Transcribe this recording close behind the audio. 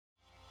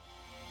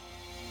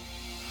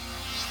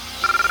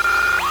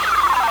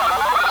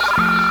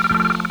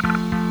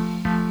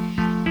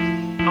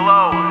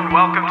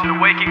welcome to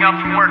the Waking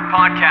Up From Work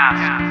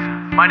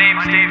podcast. My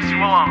name's Dave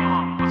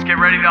Swillum. Let's get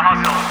ready to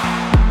hustle.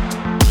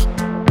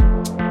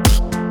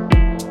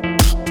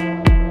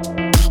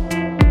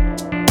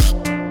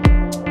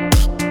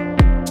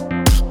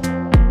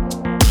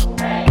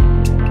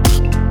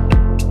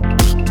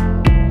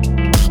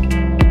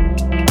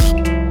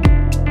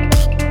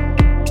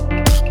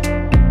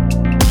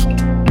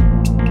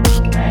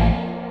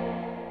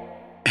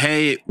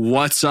 Hey,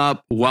 what's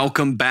up?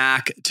 Welcome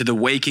back to the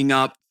Waking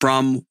Up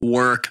From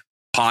Work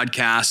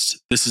podcast.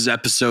 This is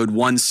episode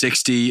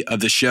 160 of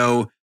the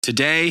show.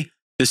 Today,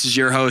 this is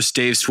your host,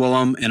 Dave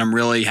Swillum, and I'm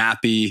really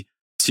happy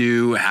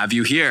to have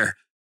you here.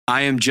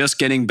 I am just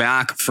getting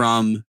back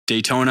from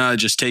Daytona,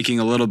 just taking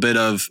a little bit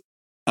of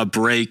a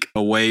break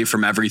away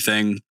from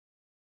everything,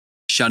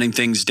 shutting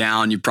things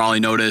down. You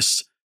probably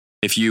noticed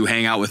if you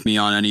hang out with me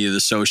on any of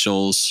the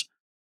socials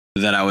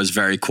that I was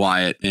very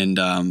quiet, and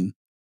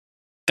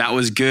that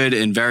was good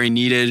and very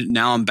needed.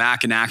 Now I'm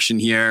back in action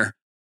here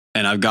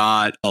and I've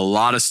got a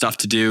lot of stuff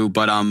to do,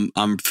 but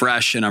I'm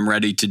fresh and I'm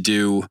ready to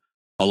do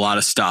a lot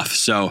of stuff.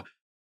 So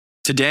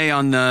today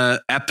on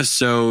the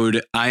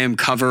episode, I am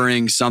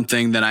covering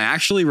something that I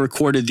actually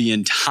recorded the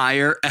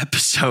entire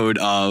episode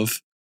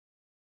of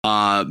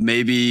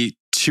maybe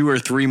 2 or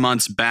 3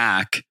 months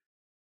back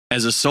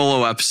as a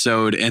solo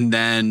episode. And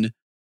then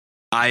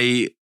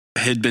I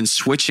had been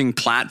switching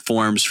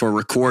platforms for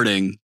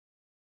recording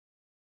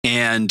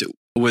and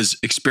was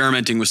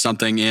experimenting with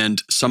something,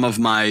 and some of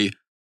my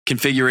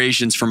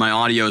configurations for my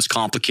audio is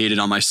complicated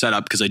on my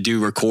setup because I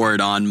do record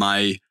on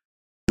my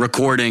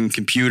recording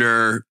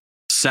computer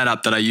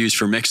setup that I use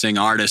for mixing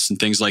artists and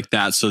things like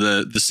that. So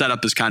the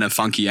setup is kind of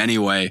funky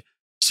anyway.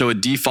 So it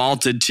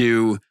defaulted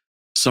to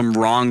some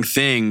wrong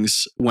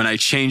things when I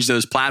changed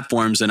those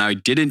platforms and I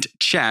didn't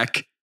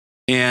check,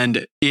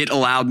 and it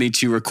allowed me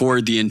to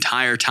record the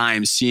entire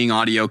time seeing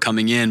audio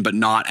coming in, but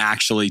not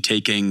actually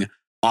taking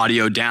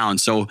audio down.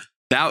 So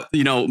that,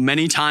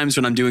 many times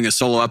when I'm doing a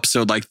solo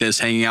episode like this,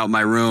 hanging out in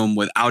my room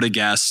without a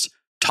guest,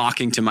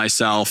 talking to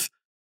myself,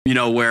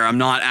 where I'm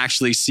not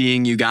actually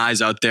seeing you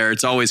guys out there,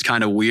 it's always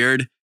kind of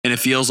weird. And it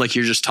feels like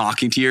you're just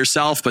talking to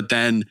yourself. But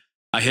then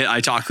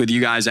I talk with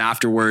you guys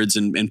afterwards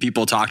and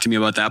people talk to me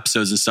about the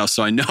episodes and stuff.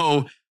 So I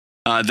know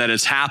that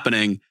it's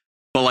happening.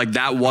 But like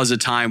that was a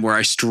time where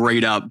I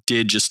straight up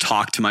did just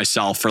talk to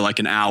myself for like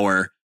an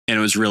hour, and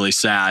it was really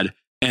sad.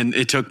 And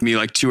it took me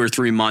like 2 or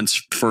 3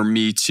 months for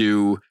me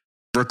to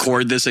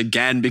record this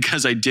again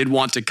because I did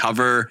want to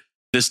cover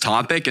this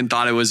topic and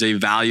thought it was a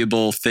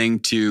valuable thing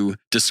to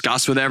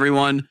discuss with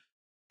everyone.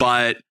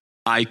 But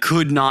I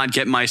could not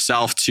get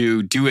myself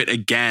to do it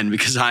again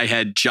because I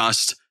had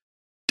just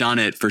done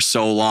it for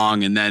so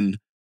long. And then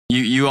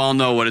you all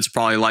know what it's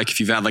probably like if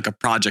you've had like a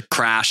project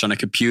crash on a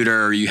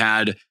computer or you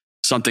had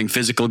something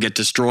physical get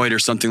destroyed or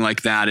something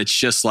like that. It's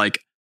just like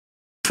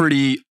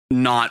pretty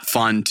not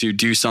fun to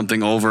do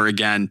something over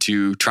again,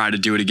 to try to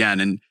do it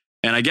again.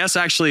 And I guess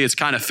actually it's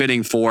kind of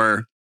fitting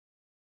for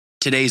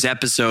today's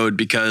episode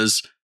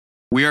because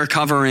we are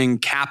covering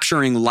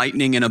capturing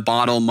lightning in a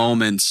bottle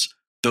moments,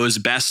 those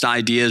best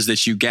ideas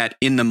that you get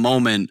in the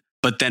moment,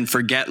 but then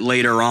forget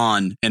later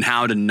on, and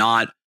how to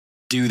not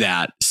do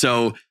that.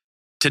 So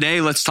today,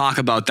 let's talk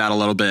about that a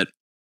little bit.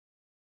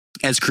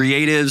 As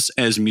creatives,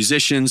 as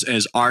musicians,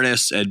 as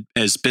artists,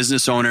 as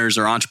business owners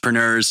or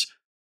entrepreneurs,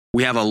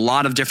 we have a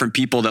lot of different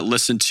people that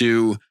listen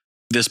to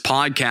this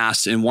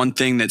podcast. And one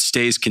thing that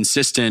stays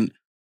consistent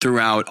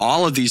throughout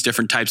all of these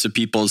different types of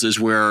peoples is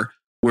we're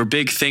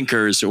big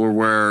thinkers, or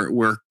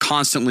we're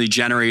constantly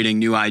generating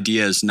new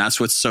ideas. And that's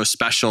what's so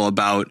special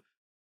about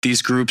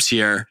these groups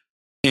here.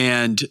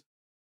 And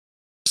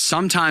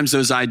sometimes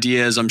those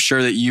ideas, I'm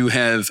sure that you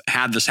have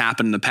had this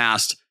happen in the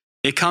past,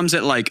 it comes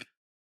at like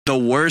the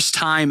worst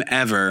time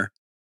ever,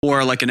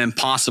 or like an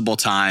impossible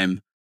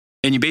time.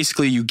 And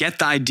you get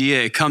the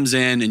idea, it comes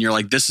in and you're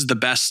like, this is the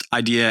best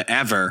idea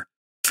ever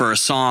for a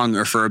song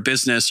or for a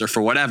business or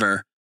for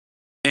whatever.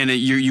 And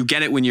you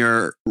get it when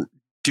you're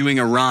doing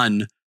a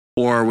run,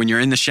 or when you're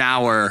in the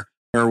shower,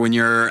 or when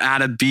you're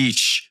at a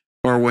beach,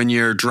 or when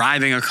you're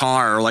driving a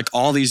car, or like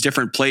all these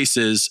different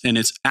places. And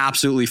it's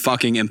absolutely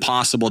fucking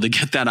impossible to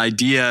get that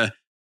idea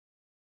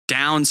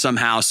down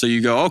somehow. So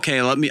you go, okay,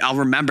 I'll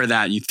remember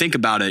that. And you think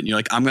about it and you're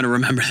like, I'm going to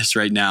remember this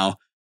right now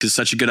because it's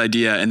such a good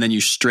idea. And then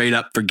you straight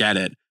up forget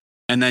it.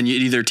 And then it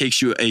either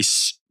takes you a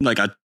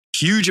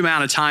huge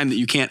amount of time that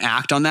you can't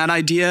act on that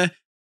idea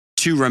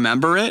to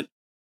remember it.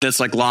 That's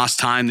like lost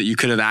time that you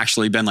could have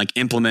actually been like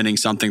implementing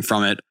something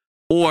from it,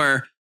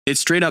 or it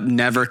straight up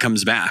never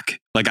comes back.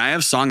 Like I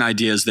have song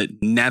ideas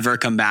that never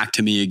come back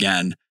to me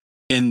again.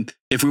 And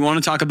if we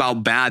want to talk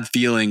about bad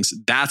feelings,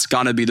 that's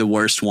got to be the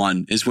worst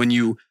one, is when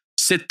you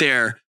sit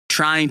there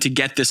trying to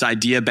get this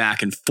idea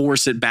back and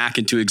force it back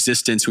into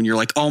existence when you're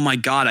like, oh my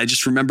God, I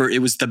just remember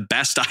it was the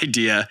best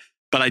idea,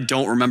 but I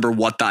don't remember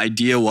what the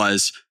idea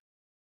was.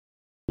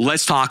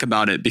 Let's talk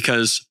about it,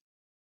 because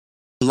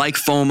like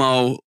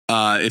FOMO,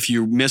 if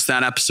you missed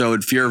that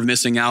episode, fear of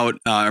missing out,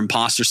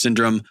 imposter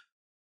syndrome,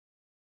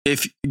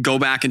 if go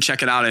back and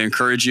check it out, I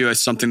encourage you.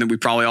 It's something that we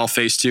probably all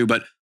face too.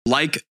 But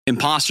like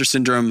imposter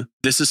syndrome,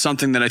 this is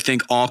something that I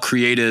think all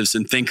creatives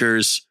and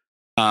thinkers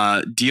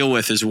deal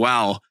with as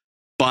well.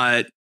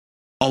 But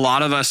a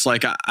lot of us,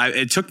 like,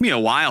 it took me a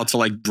while to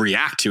like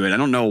react to it. I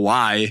don't know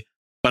why,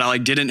 but I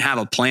like didn't have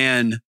a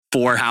plan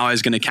for how I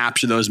was going to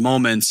capture those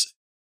moments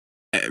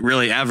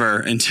really ever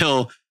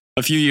until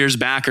a few years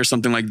back or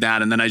something like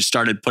that. And then I just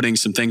started putting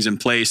some things in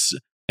place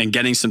and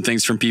getting some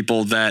things from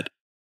people that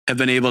have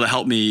been able to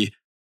help me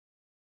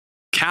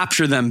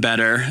capture them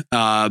better.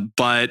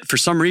 But for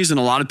some reason,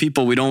 a lot of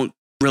people, we don't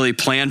really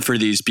plan for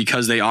these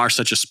because they are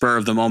such a spur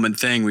of the moment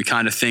thing. We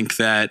kind of think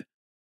that,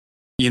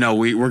 you know,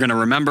 we're going to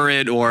remember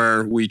it,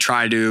 or we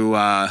try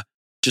to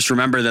just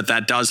remember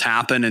that does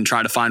happen and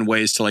try to find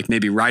ways to like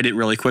maybe write it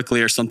really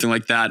quickly or something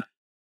like that.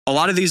 A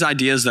lot of these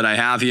ideas that I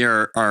have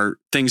here are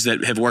things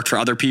that have worked for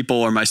other people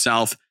or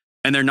myself,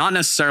 and they're not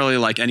necessarily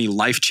like any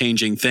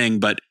life-changing thing,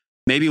 but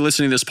maybe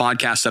listening to this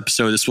podcast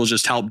episode, this will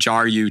just help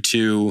jar you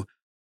to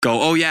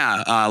go, oh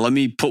yeah, let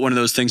me put one of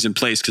those things in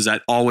place, because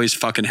that always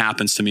fucking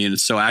happens to me and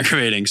it's so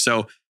aggravating.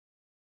 So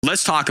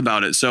let's talk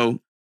about it. So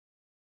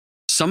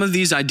some of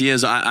these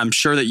ideas I'm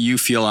sure that you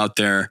feel out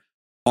there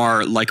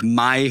are like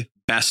my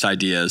best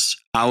ideas.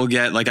 I will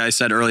get, like I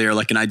said earlier,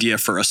 like an idea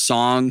for a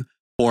song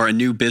or a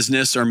new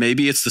business, or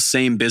maybe it's the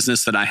same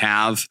business that I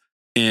have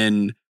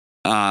in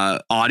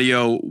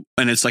audio,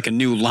 and it's like a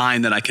new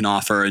line that I can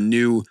offer, a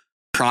new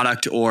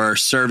product or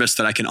service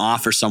that I can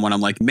offer someone.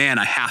 I'm like, man,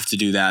 I have to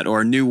do that.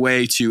 Or a new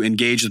way to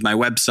engage with my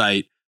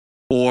website,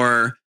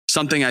 or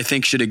something I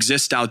think should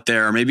exist out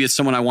there. Or maybe it's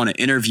someone I want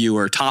to interview,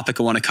 or a topic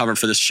I want to cover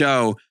for this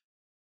show.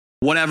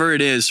 Whatever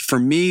it is, for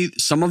me,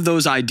 some of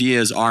those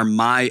ideas are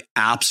my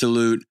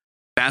absolute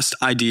best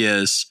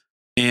ideas,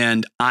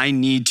 and I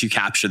need to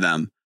capture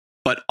them.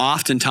 But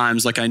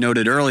oftentimes, like I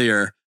noted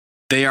earlier,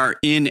 they are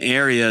in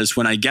areas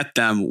when I get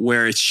them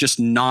where it's just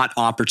not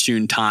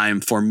opportune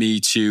time for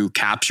me to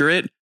capture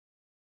it.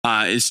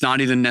 It's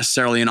not even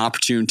necessarily an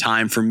opportune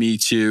time for me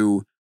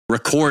to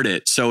record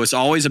it. So it's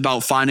always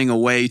about finding a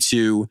way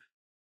to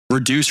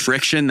reduce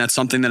friction. That's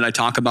something that I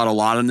talk about a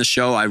lot on the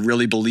show. I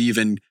really believe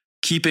in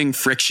keeping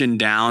friction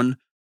down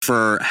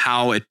for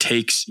how it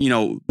takes, you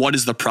know, what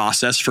is the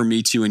process for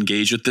me to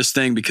engage with this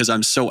thing, because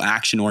I'm so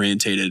action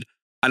orientated.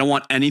 I don't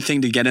want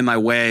anything to get in my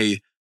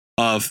way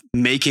of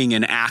making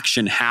an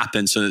action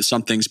happen so that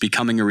something's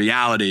becoming a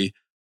reality.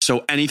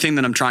 So anything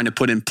that I'm trying to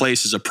put in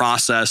place as a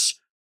process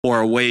or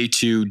a way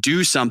to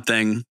do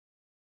something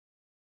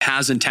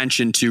has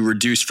intention to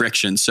reduce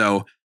friction.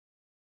 So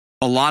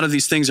a lot of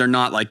these things are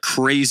not like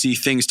crazy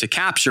things to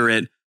capture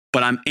it,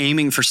 but I'm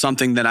aiming for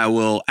something that I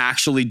will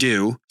actually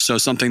do. So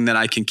something that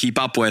I can keep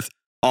up with.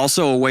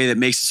 Also a way that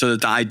makes it so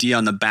that the idea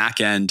on the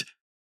back end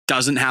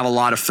doesn't have a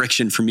lot of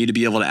friction for me to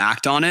be able to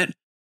act on it.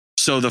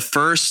 So the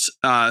first,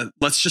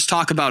 let's just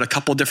talk about a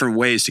couple different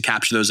ways to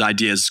capture those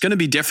ideas. It's going to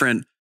be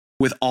different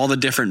with all the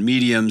different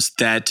mediums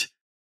that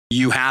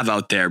you have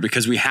out there,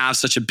 because we have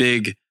such a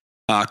big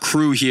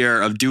crew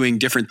here of doing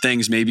different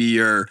things. Maybe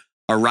you're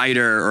a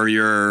writer, or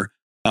you're,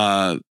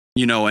 an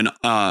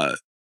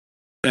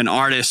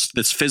artist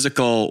that's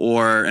physical,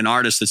 or an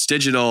artist that's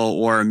digital,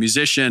 or a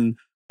musician,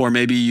 or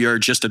maybe you're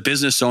just a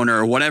business owner,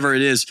 or whatever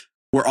it is.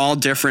 We're all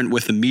different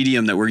with the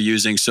medium that we're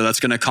using. So that's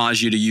going to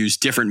cause you to use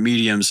different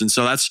mediums. And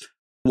so that's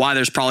why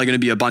there's probably going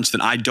to be a bunch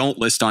that I don't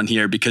list on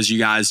here, because you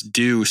guys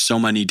do so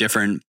many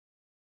different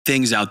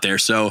things out there.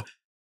 So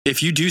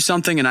if you do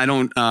something and I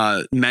don't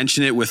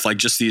mention it with like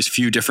just these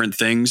few different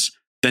things,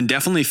 then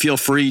definitely feel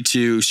free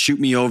to shoot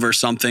me over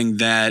something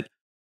that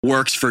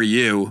works for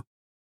you,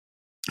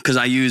 because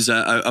I use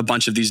a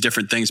bunch of these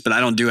different things, but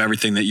I don't do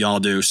everything that y'all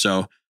do.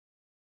 So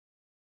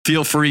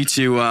feel free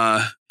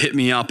to hit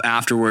me up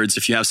afterwards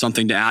if you have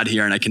something to add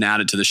here, and I can add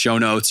it to the show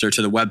notes or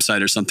to the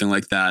website or something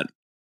like that.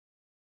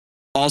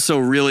 Also,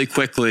 really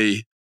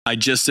quickly, I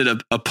just did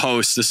a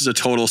post. This is a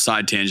total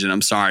side tangent.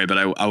 I'm sorry, but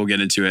I will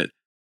get into it.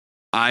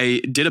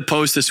 I did a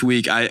post this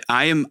week. I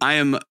am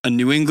a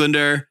New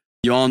Englander.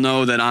 You all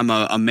know that I'm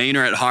a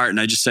Mainer at heart, and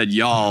I just said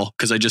y'all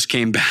because I just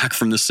came back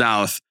from the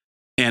South.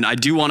 And I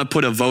do want to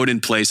put a vote in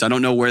place. I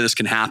don't know where this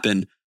can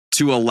happen,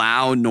 to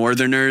allow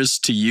Northerners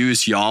to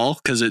use y'all,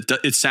 because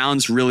it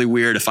sounds really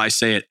weird if I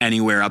say it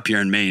anywhere up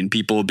here in Maine.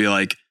 People will be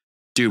like,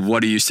 dude,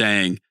 what are you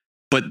saying?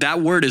 But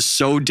that word is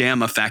so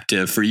damn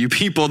effective for you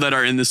people that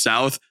are in the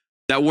South.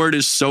 That word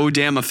is so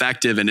damn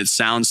effective, and it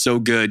sounds so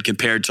good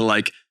compared to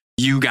like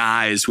you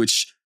guys,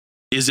 which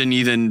isn't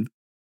even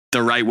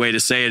the right way to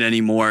say it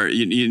anymore.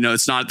 You know,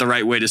 it's not the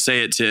right way to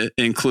say it to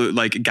include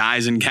like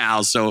guys and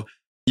gals. So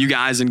you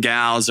guys and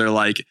gals are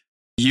like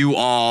you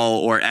all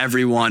or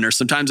everyone, or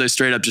sometimes I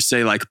straight up just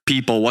say like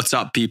people, what's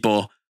up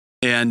people?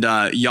 And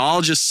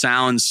y'all just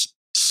sounds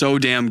so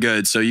damn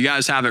good. So you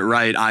guys have it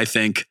right. I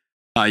think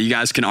you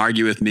guys can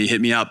argue with me.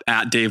 Hit me up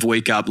at Dave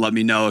Wake Up. Let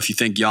me know if you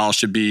think y'all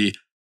should be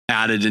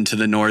added into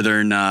the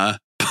Northern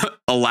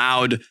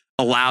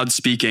allowed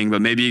speaking,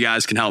 but maybe you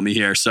guys can help me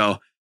here. So,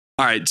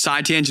 all right,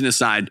 side tangent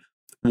aside,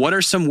 what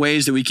are some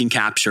ways that we can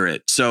capture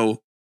it?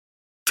 So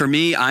for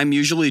me, I'm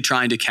usually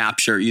trying to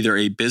capture either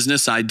a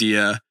business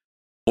idea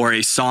or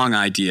a song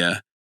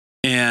idea.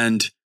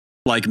 And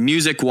like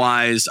music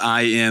wise,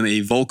 I am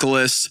a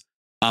vocalist.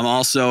 I'm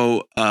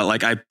also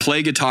I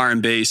play guitar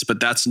and bass, but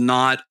that's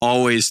not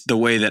always the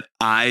way that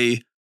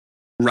I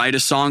write a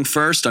song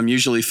first. I'm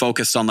usually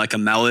focused on like a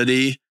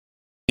melody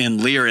and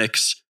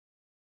lyrics.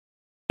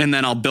 And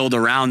then I'll build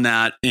around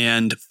that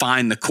and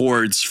find the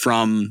chords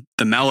from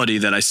the melody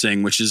that I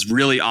sing, which is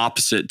really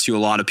opposite to a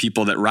lot of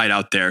people that write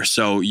out there.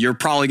 So you're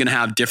probably going to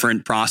have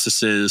different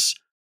processes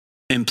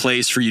in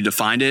place for you to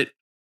find it.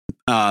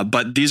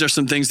 But these are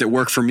some things that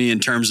work for me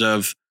in terms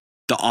of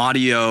the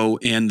audio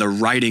and the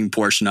writing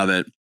portion of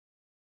it.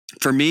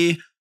 For me,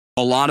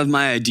 a lot of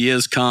my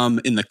ideas come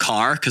in the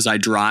car because I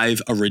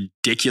drive a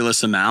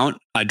ridiculous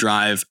amount. I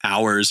drive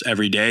hours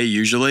every day,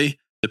 usually,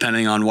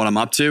 depending on what I'm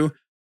up to.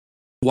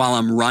 While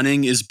I'm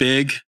running is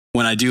big.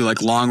 When I do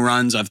like long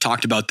runs, I've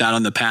talked about that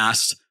in the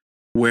past,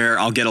 where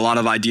I'll get a lot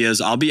of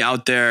ideas. I'll be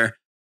out there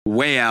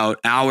way out,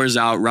 hours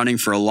out, running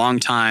for a long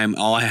time.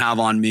 All I have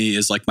on me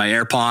is like my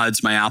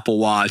AirPods, my Apple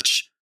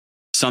Watch,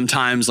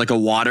 sometimes like a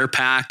water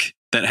pack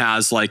that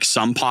has like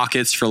some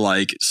pockets for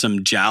like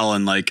some gel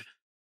and like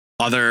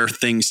other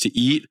things to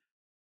eat.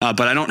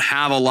 But I don't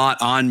have a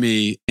lot on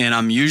me. And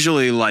I'm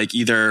usually like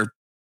either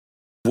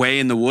way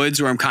in the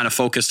woods where I'm kind of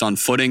focused on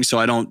footing so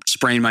I don't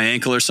sprain my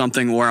ankle or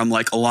something, or I'm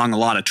like along a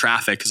lot of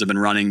traffic because I've been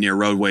running near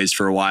roadways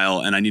for a while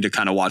and I need to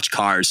kind of watch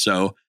cars.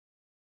 So,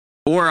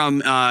 or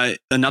I'm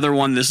another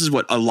one, this is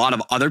what a lot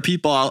of other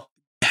people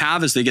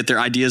have, is they get their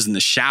ideas in the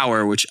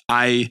shower, which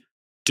I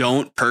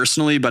don't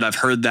personally, but I've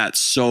heard that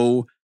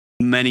so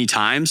many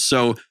times.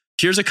 So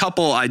here's a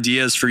couple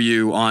ideas for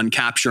you on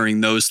capturing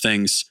those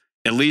things,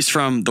 at least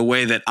from the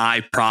way that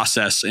I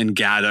process and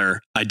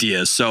gather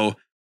ideas. So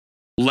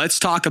let's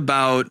talk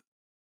about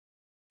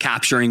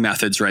capturing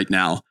methods right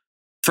now.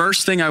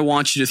 First thing I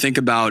want you to think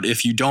about,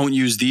 if you don't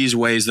use these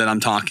ways that I'm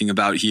talking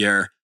about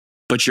here,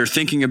 but you're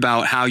thinking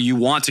about how you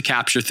want to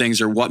capture things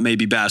or what may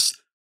be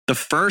best, the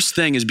first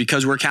thing is,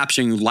 because we're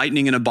capturing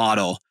lightning in a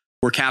bottle,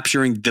 we're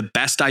capturing the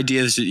best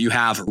ideas that you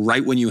have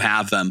right when you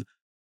have them.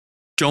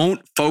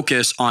 Don't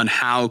focus on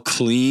how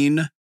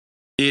clean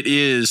it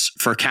is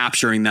for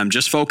capturing them.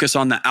 Just focus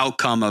on the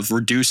outcome of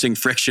reducing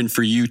friction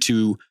for you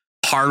to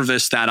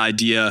harvest that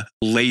idea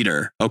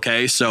later.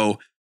 Okay. So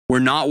we're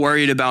not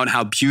worried about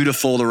how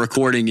beautiful the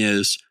recording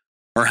is,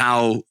 or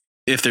how,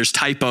 if there's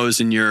typos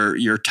and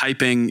you're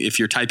typing, if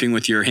you're typing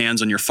with your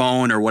hands on your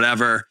phone or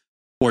whatever,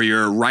 or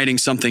you're writing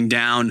something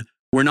down,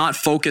 we're not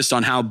focused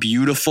on how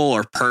beautiful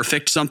or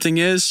perfect something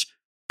is.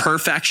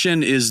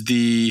 Perfection is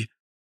the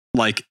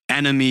like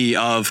enemy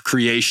of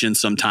creation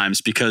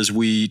sometimes, because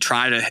we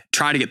try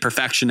to get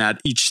perfection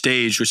at each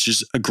stage, which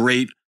is a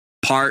great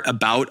part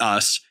about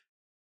us.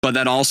 But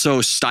that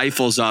also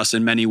stifles us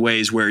in many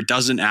ways, where it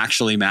doesn't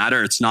actually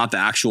matter. It's not the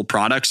actual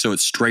product. So it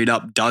straight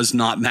up does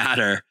not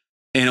matter.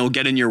 And it'll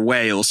get in your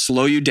way. It'll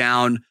slow you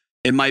down.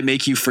 It might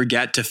make you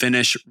forget to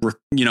finish,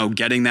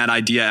 getting that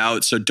idea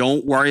out. So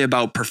don't worry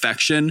about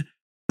perfection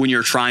when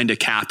you're trying to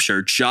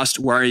capture. Just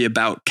worry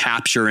about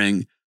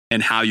capturing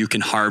and how you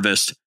can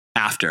harvest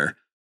after.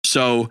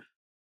 So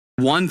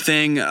one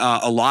thing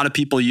a lot of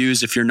people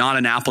use, if you're not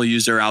an Apple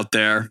user out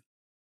there,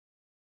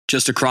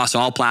 just across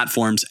all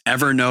platforms,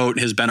 Evernote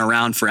has been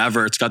around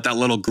forever. It's got that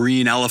little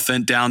green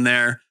elephant down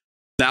there.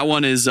 That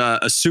one is a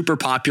super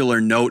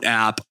popular note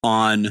app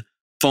on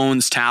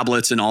phones,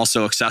 tablets, and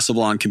also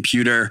accessible on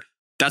computer.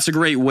 That's a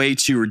great way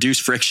to reduce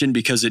friction,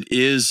 because it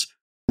is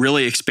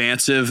really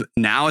expansive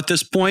now at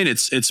this point.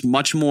 It's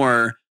much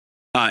more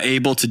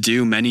able to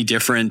do many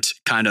different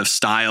kind of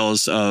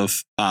styles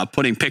of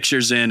putting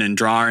pictures in and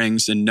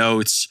drawings and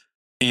notes.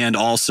 And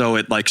also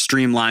it like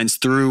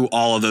streamlines through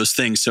all of those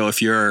things. So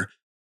if you're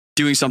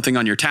doing something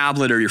on your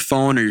tablet or your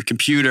phone or your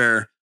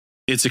computer,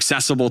 it's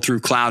accessible through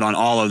cloud on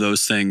all of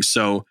those things.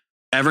 So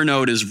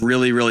Evernote is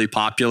really, really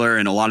popular,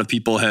 and a lot of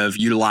people have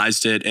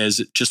utilized it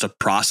as just a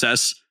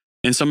process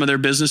in some of their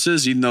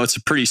businesses, even though it's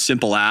a pretty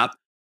simple app.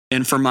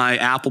 And for my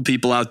Apple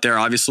people out there,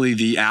 obviously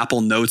the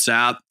Apple Notes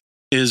app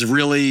is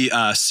really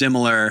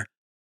similar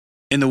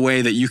in the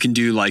way that you can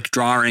do like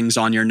drawings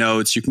on your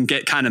notes. You can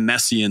get kind of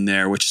messy in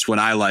there, which is what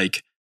I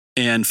like.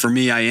 And for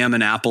me, I am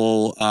an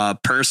Apple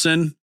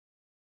person.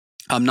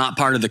 I'm not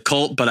part of the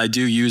cult, but I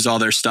do use all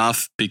their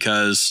stuff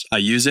because I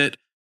use it.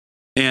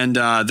 And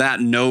that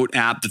note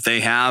app that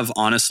they have,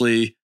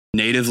 honestly,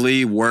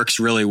 natively works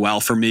really well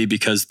for me,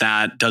 because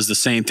that does the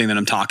same thing that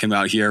I'm talking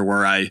about here,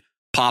 where I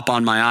pop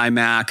on my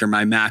iMac or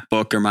my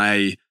MacBook or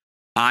my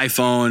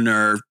iPhone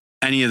or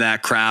any of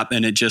that crap,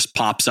 and it just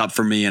pops up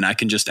for me and I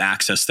can just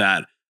access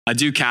that. I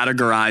do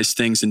categorize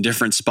things in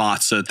different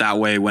spots, so that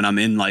way when I'm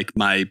in like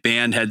my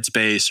band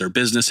headspace or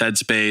business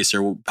headspace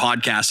or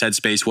podcast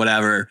headspace,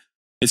 whatever,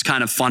 it's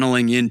kind of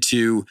funneling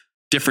into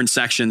different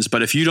sections.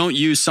 But if you don't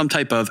use some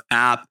type of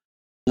app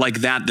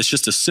like that, that's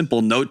just a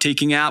simple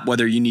note-taking app,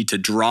 whether you need to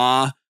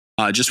draw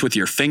just with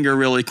your finger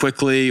really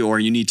quickly, or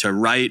you need to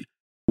write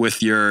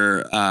with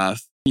your,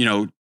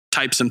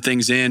 type some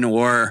things in,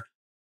 or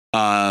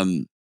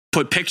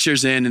put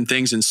pictures in and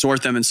things and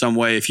sort them in some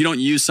way. If you don't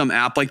use some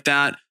app like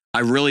that, I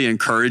really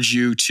encourage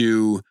you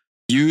to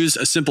use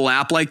a simple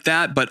app like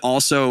that, but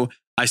also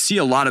I see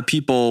a lot of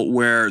people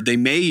where they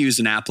may use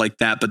an app like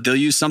that, but they'll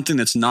use something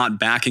that's not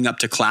backing up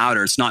to cloud,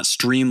 or it's not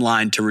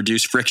streamlined to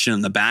reduce friction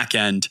in the back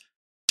end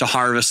to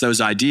harvest those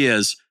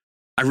ideas.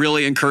 I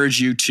really encourage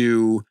you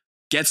to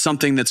get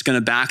something that's going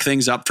to back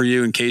things up for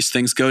you in case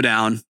things go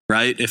down,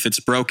 right? If it's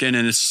broken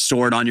and it's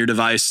stored on your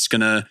device, it's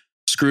going to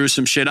screw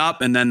some shit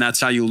up. And then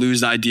that's how you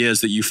lose ideas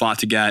that you fought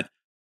to get.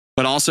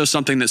 But also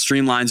something that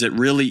streamlines it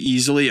really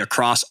easily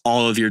across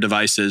all of your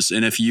devices.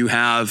 And if you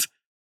have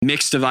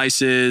mixed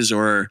devices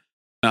or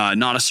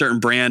not a certain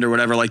brand or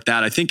whatever like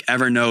that, I think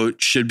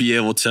Evernote should be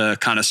able to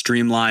kind of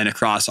streamline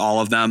across all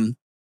of them.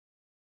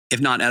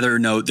 If not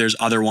Evernote, there's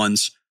other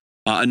ones.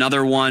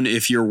 Another one,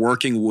 if you're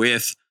working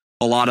with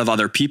a lot of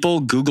other people,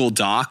 Google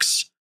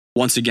Docs.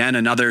 Once again,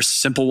 another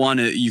simple one.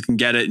 You can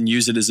get it and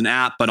use it as an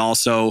app, but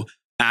also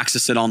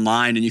access it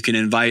online, and you can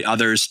invite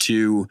others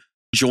to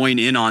join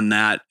in on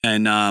that.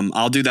 And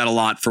I'll do that a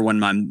lot for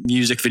when I'm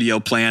music video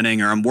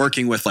planning, or I'm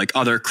working with like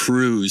other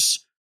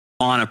crews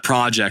on a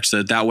project,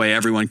 so that way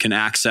everyone can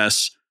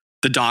access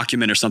the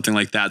document or something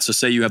like that. So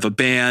say you have a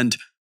band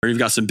or you've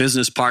got some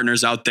business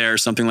partners out there,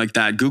 something like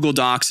that. Google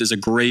Docs is a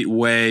great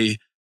way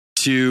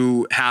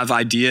to have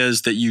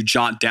ideas that you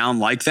jot down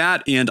like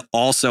that, and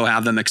also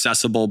have them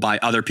accessible by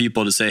other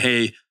people to say,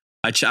 hey,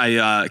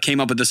 I came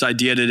up with this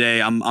idea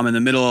today. I'm in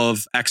the middle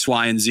of X,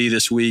 Y, and Z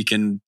this week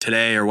and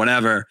today or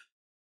whatever.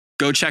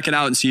 Go check it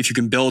out and see if you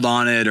can build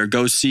on it, or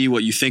go see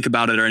what you think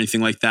about it or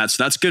anything like that.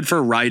 So that's good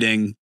for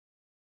writing,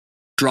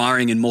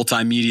 drawing, and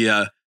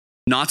multimedia.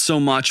 Not so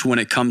much when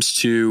it comes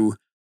to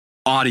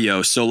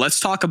audio. So let's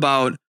talk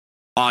about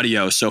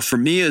audio. So for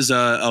me as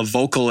a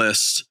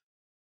vocalist,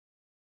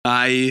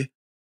 I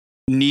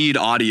need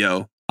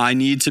audio. I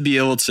need to be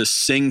able to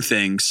sing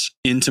things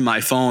into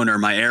my phone or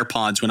my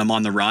AirPods when I'm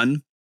on the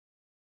run.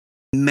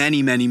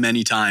 Many, many,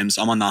 many times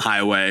I'm on the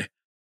highway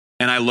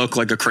and I look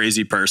like a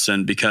crazy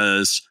person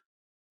because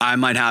I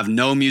might have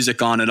no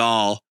music on at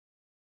all,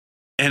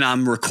 and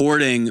I'm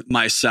recording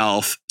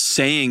myself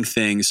saying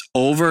things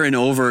over and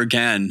over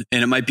again,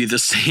 and it might be the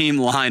same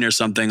line or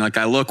something. Like,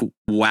 I look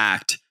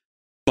whacked.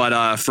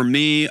 But for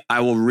me,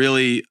 I will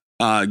really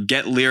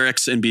get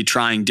lyrics and be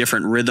trying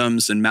different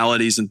rhythms and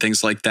melodies and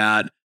things like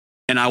that.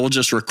 And I will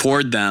just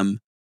record them,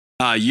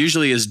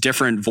 usually as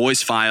different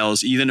voice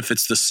files, even if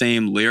it's the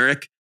same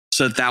lyric,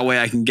 so that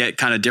way I can get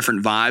kind of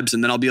different vibes.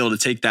 And then I'll be able to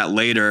take that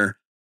later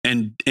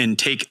and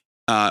take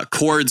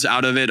chords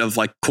out of it, of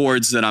like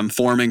chords that I'm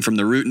forming from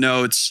the root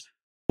notes,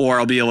 or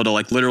I'll be able to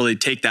like literally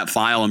take that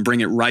file and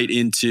bring it right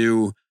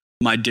into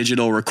my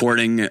digital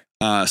recording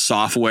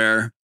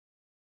software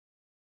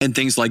and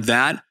things like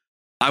that.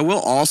 I will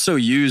also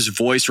use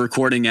voice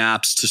recording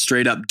apps to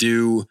straight up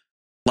do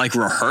like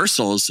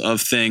rehearsals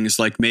of things.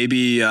 Like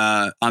maybe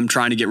I'm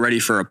trying to get ready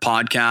for a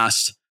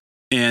podcast,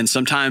 and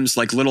sometimes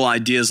like little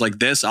ideas like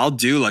this, I'll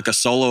do like a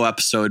solo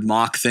episode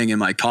mock thing in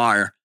my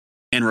car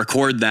and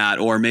record that.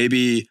 Or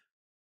maybe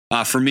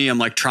for me, I'm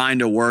like trying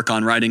to work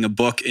on writing a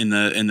book in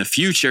the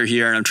future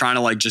here, and I'm trying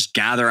to like just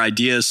gather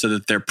ideas so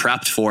that they're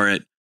prepped for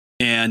it.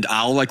 And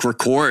I'll like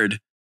record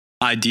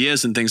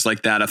ideas and things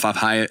like that if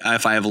I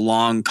have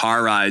long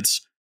car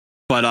rides.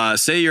 But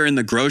say you're in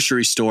the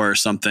grocery store or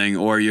something,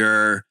 or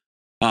you're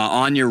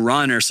on your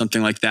run or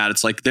something like that.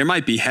 It's like there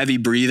might be heavy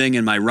breathing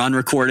in my run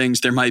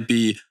recordings. There might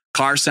be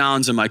car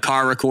sounds in my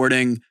car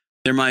recording.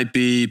 There might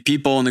be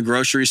people in the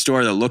grocery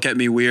store that look at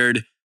me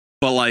weird.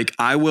 But like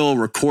I will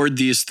record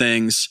these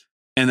things.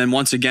 And then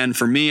once again,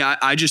 for me,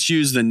 I just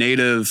use the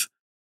native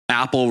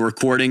Apple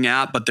recording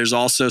app, but there's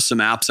also some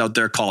apps out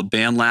there called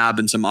BandLab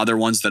and some other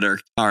ones that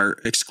are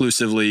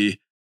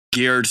exclusively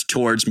geared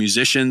towards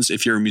musicians.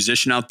 If you're a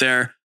musician out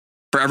there,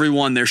 for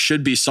everyone, there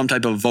should be some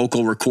type of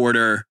vocal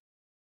recorder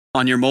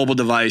on your mobile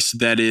device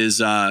that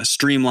is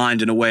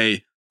streamlined in a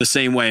way, the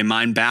same way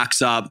mine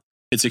backs up.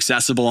 It's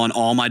accessible on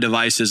all my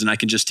devices, and I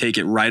can just take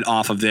it right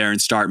off of there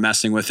and start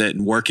messing with it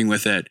and working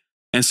with it.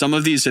 And some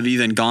of these have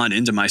even gone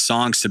into my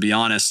songs, to be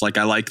honest. Like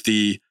I like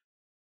the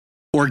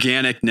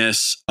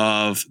organicness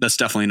of, that's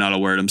definitely not a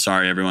word. I'm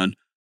sorry, everyone.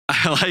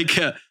 I like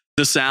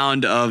the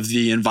sound of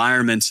the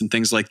environments and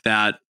things like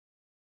that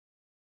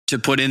to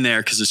put in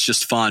there because it's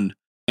just fun.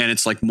 And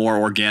it's like more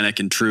organic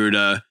and true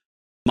to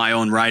my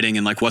own writing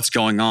and like what's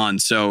going on.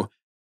 So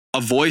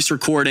a voice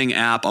recording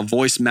app, a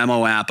voice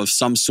memo app of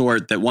some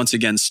sort that once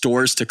again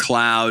stores to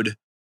cloud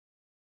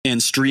and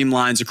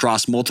streamlines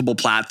across multiple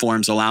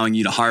platforms, allowing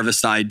you to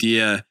harvest the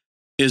idea,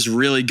 is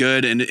really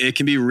good. And it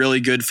can be really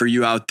good for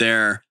you out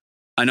there.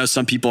 I know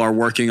some people are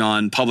working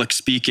on public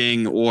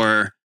speaking,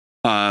 or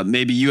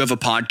maybe you have a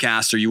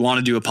podcast or you want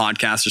to do a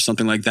podcast or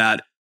something like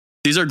that.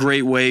 These are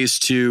great ways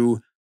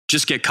to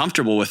just get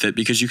comfortable with it,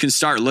 because you can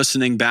start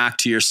listening back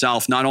to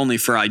yourself, not only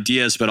for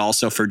ideas, but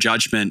also for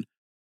judgment.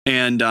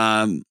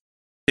 And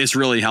it's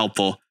really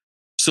helpful.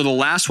 So the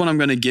last one I'm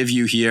going to give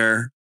you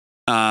here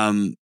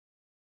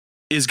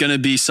is going to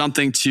be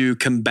something to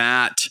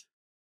combat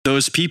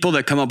those people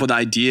that come up with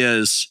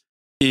ideas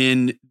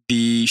in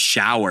the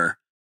shower.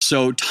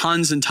 So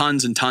tons and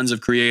tons and tons of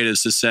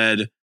creatives have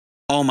said,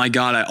 oh my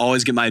God, I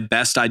always get my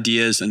best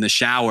ideas in the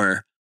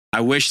shower.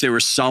 I wish there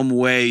was some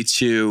way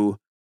to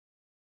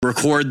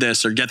record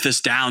this or get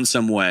this down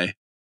some way.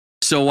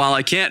 So while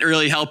I can't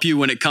really help you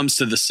when it comes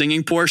to the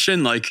singing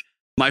portion, like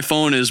my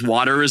phone is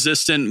water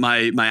resistant,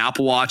 my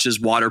Apple Watch is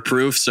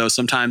waterproof. So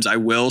sometimes I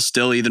will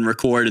still even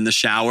record in the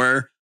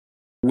shower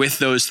with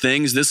those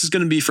things. This is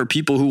going to be for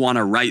people who want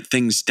to write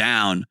things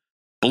down.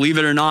 Believe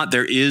it or not,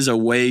 there is a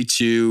way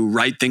to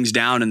write things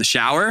down in the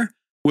shower,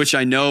 which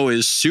I know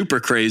is super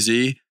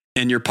crazy.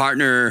 And your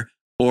partner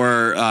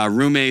or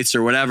roommates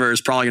or whatever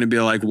is probably going to be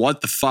like,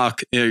 what the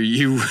fuck are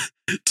you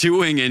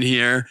doing in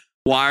here?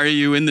 Why are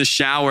you in the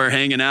shower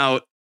hanging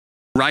out,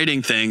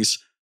 writing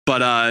things?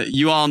 But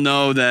you all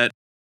know that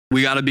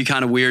we got to be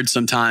kind of weird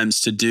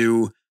sometimes to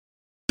do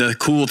the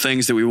cool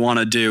things that we want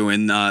to do.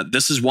 And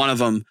this is one of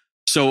them.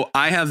 So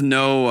I have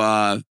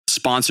no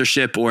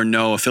sponsorship or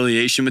no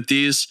affiliation with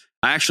these.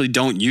 I actually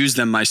don't use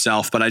them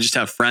myself, but I just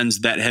have friends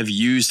that have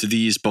used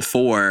these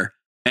before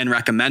and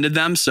recommended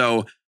them.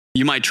 So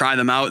you might try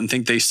them out and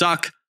think they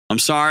suck. I'm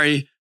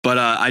sorry, but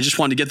I just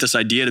wanted to get this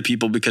idea to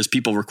people because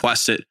people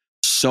request it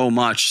so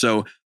much.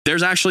 So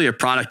there's actually a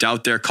product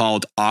out there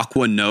called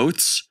Aqua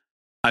Notes.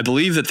 I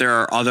believe that there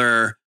are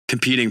other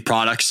competing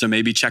products, so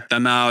maybe check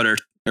them out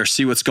or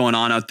see what's going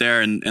on out there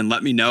and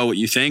let me know what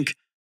you think.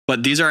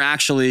 But these are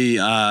actually,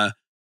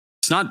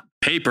 it's not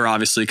paper,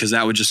 obviously, because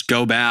that would just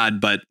go bad,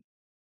 but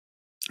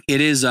it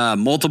is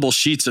multiple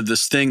sheets of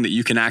this thing that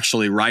you can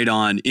actually write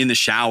on in the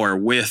shower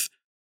with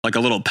like a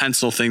little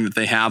pencil thing that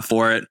they have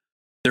for it.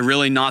 They're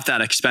really not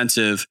that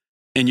expensive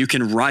and you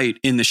can write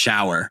in the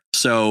shower.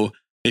 So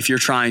if you're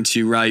trying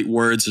to write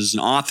words as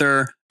an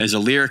author, as a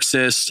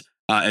lyricist,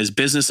 as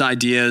business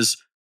ideas,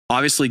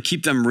 obviously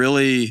keep them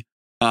really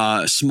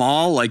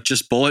small, like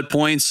just bullet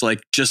points,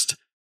 like just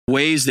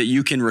ways that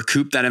you can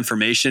recoup that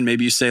information.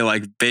 Maybe you say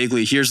like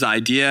vaguely, here's the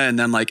idea, and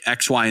then like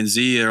X, Y, and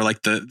Z are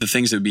like the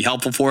things that would be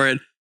helpful for it.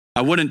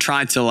 I wouldn't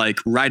try to like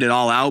write it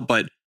all out,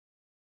 but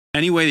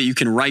any way that you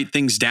can write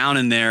things down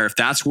in there, if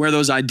that's where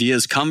those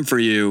ideas come for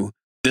you,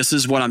 this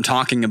is what I'm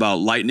talking about.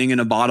 Lightning in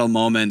a bottle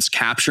moments,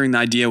 capturing the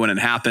idea when it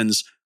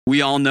happens.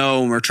 We all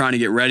know when we're trying to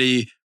get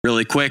ready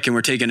really quick and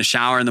we're taking a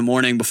shower in the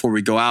morning before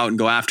we go out and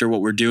go after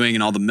what we're doing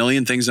and all the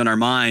million things on our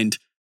mind.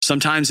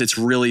 Sometimes it's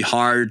really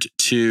hard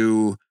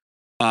to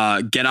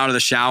get out of the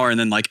shower and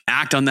then like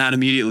act on that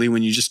immediately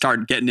when you just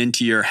start getting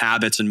into your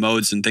habits and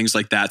modes and things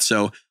like that.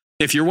 So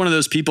if you're one of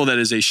those people that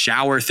is a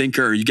shower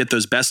thinker or you get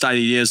those best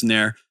ideas in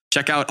there,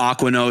 check out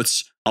Aqua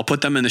Notes. I'll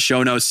put them in the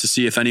show notes to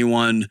see if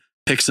anyone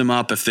picks them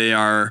up, if they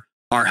are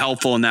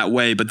helpful in that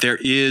way. But there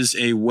is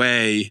a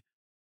way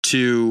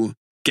to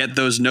get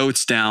those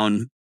notes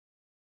down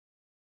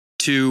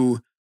to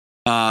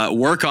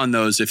work on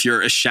those if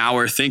you're a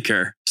shower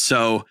thinker.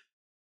 So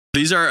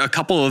these are a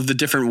couple of the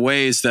different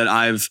ways that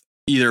I've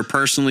either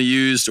personally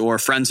used or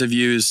friends have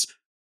used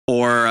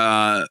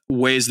or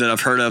ways that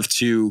I've heard of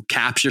to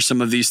capture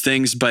some of these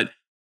things. But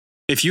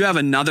if you have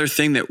another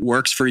thing that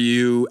works for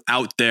you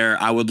out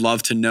there, I would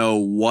love to know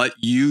what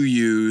you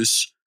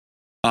use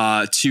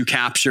to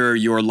capture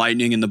your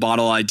lightning in the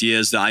bottle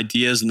ideas, the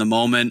ideas in the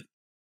moment.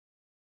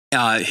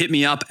 Hit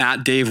me up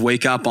at Dave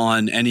Wake Up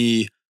on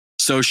any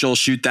social,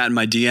 shoot that in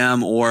my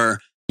DM, or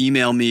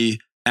email me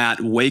at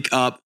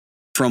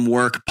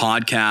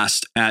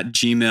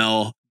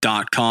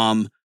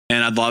wakeupfromworkpodcast@gmail.com.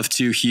 And I'd love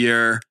to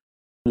hear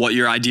what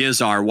your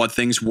ideas are, what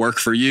things work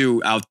for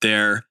you out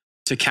there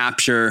to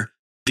capture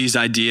these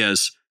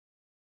ideas.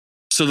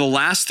 So the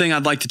last thing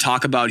I'd like to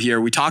talk about here,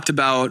 we talked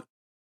about,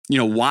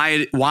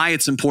 why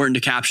it's important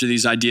to capture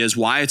these ideas,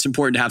 why it's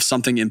important to have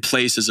something in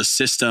place as a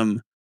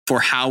system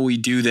for how we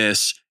do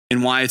this,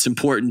 and why it's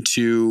important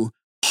to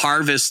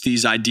harvest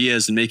these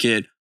ideas and make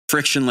it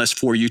frictionless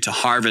for you to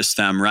harvest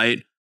them,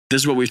 right?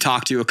 This is what we've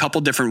talked to, a couple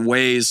different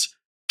ways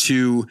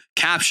to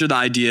capture the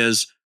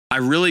ideas. I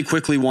really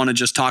quickly want to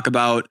just talk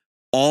about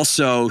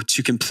also,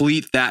 to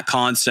complete that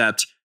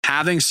concept,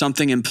 having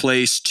something in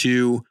place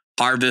to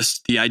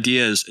harvest the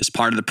ideas is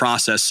part of the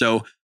process.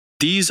 So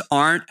these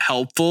aren't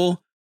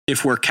helpful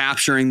if we're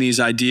capturing these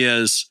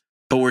ideas,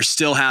 but we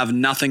still have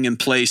nothing in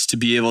place to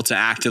be able to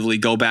actively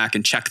go back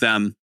and check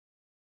them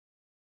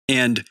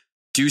and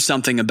do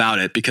something about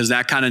it, because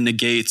that kind of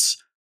negates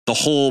the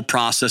whole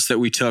process that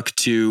we took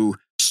to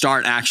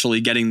start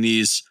actually getting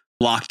these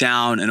locked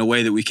down in a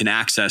way that we can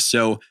access.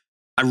 So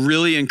I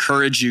really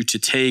encourage you to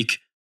take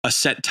a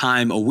set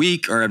time a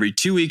week or every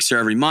 2 weeks or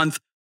every month,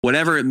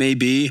 whatever it may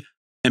be,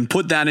 and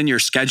put that in your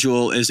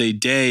schedule as a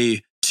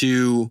day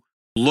to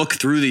look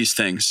through these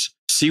things,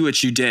 see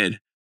what you did.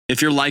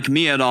 If you're like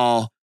me at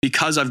all,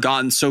 because I've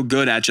gotten so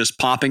good at just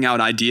popping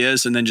out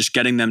ideas and then just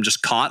getting them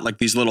just caught, like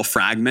these little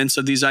fragments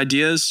of these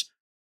ideas,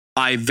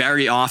 I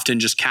very often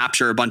just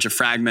capture a bunch of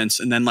fragments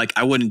and then like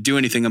I wouldn't do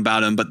anything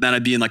about them, but then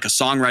I'd be in like a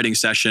songwriting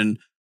session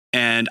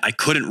and I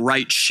couldn't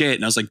write shit.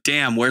 And I was like,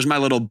 damn, where's my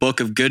little book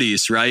of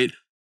goodies, right?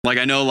 Like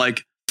I know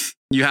like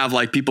you have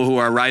like people who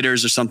are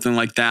writers or something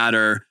like that,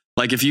 or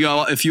like if you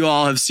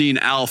all have seen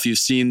Alf, you've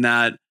seen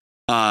that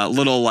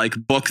little like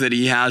book that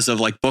he has of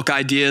like book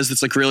ideas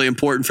that's like really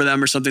important for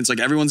them or something. It's like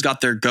everyone's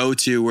got their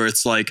go-to where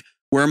it's like,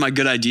 where are my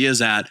good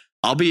ideas at?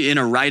 I'll be in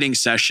a writing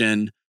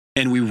session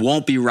and we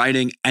won't be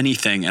writing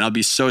anything. And I'll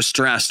be so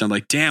stressed. I'm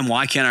like, damn,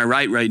 why can't I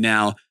write right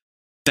now?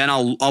 Then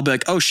I'll be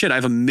like, oh shit, I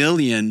have a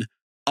million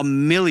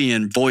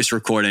voice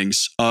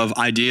recordings of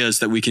ideas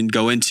that we can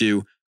go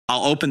into.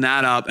 I'll open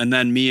that up, and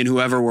then me and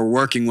whoever we're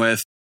working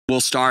with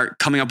will start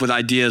coming up with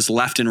ideas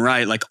left and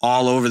right, like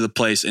all over the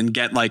place, and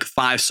get like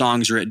 5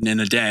 songs written in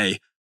a day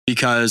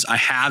because I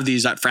have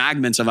these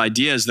fragments of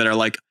ideas that are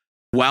like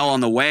well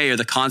on the way, or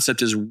the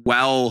concept is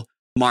well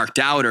marked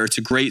out, or it's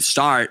a great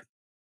start.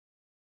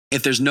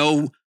 If there's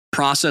no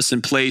process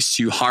in place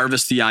to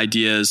harvest the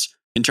ideas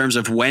in terms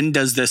of when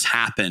does this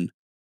happen,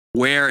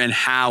 where and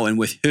how and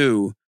with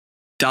who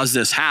does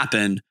this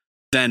happen,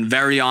 then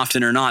very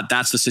often or not,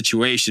 that's the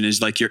situation.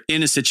 Is like you're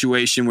in a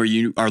situation where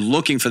you are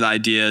looking for the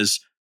ideas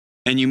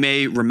and you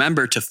may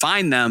remember to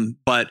find them,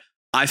 but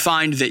I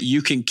find that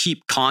you can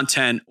keep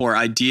content or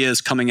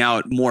ideas coming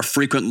out more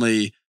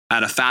frequently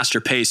at a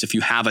faster pace if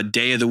you have a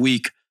day of the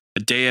week, a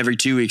day every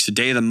 2 weeks, a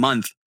day of the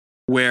month,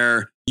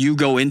 where you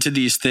go into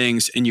these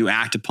things and you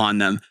act upon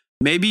them.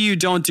 Maybe you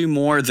don't do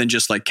more than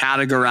just like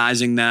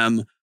categorizing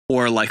them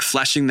or like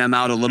fleshing them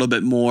out a little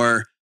bit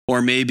more,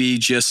 or maybe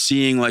just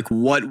seeing like,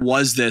 what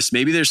was this?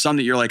 Maybe there's some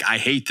that you're like, I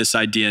hate this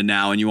idea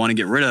now and you want to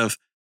get rid of.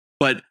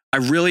 But I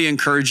really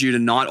encourage you to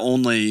not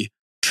only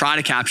try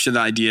to capture the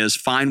ideas,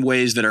 find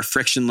ways that are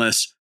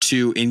frictionless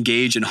to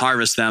engage and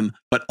harvest them,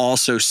 but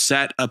also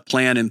set a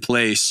plan in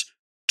place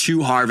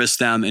to harvest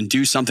them and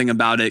do something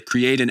about it,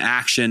 create an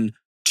action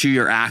to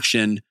your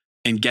action,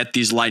 and get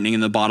these lightning in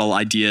the bottle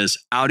ideas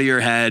out of your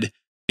head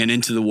and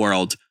into the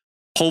world.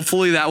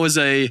 Hopefully that was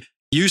a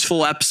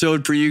useful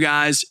episode for you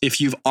guys.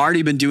 If you've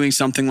already been doing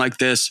something like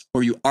this,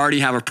 or you already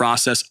have a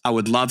process, I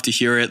would love to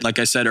hear it. Like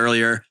I said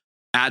earlier,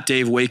 at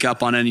Dave Wake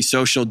Up on any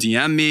social,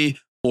 DM me,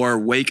 or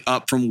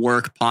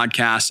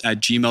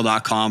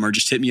wakeupfromworkpodcast@gmail.com, or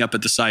just hit me up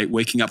at the site,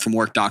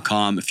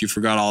 wakingupfromwork.com, if you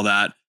forgot all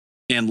that.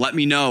 And let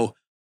me know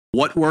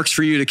what works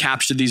for you to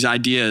capture these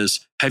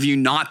ideas. Have you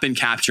not been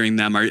capturing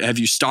them, or have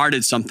you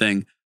started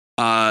something?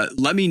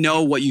 Let me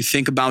know what you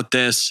think about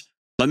this.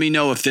 Let me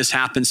know if this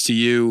happens to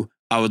you.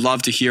 I would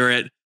love to hear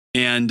it.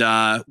 And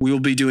we will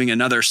be doing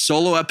another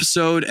solo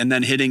episode and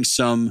then hitting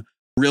some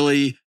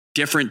really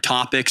different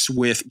topics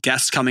with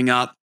guests coming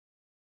up.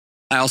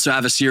 I also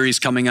have a series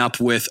coming up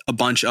with a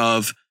bunch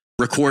of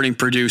recording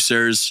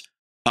producers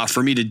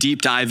for me to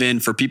deep dive in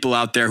for people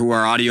out there who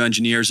are audio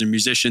engineers and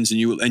musicians, and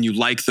you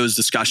like those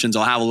discussions.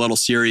 I'll have a little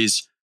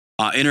series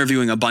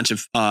interviewing a bunch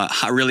of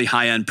really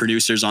high-end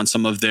producers on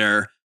some of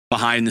their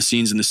behind the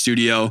scenes in the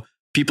studio.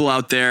 People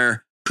out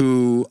there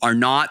who are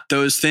not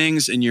those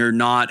things and you're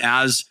not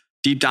as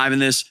deep dive in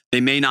this,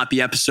 they may not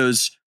be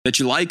episodes that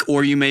you like,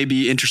 or you may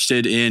be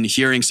interested in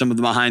hearing some of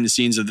the behind the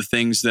scenes of the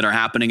things that are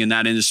happening in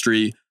that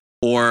industry,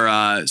 or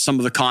some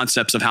of the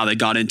concepts of how they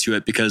got into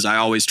it, because I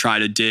always try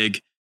to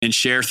dig and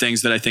share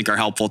things that I think are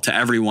helpful to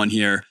everyone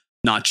here,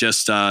 not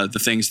just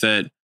the things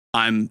that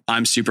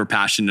I'm super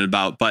passionate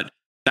about. But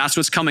that's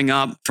what's coming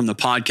up from the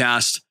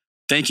podcast.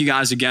 Thank you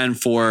guys again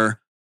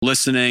for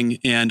listening,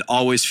 and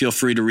always feel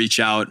free to reach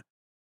out.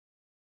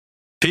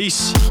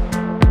 Peace.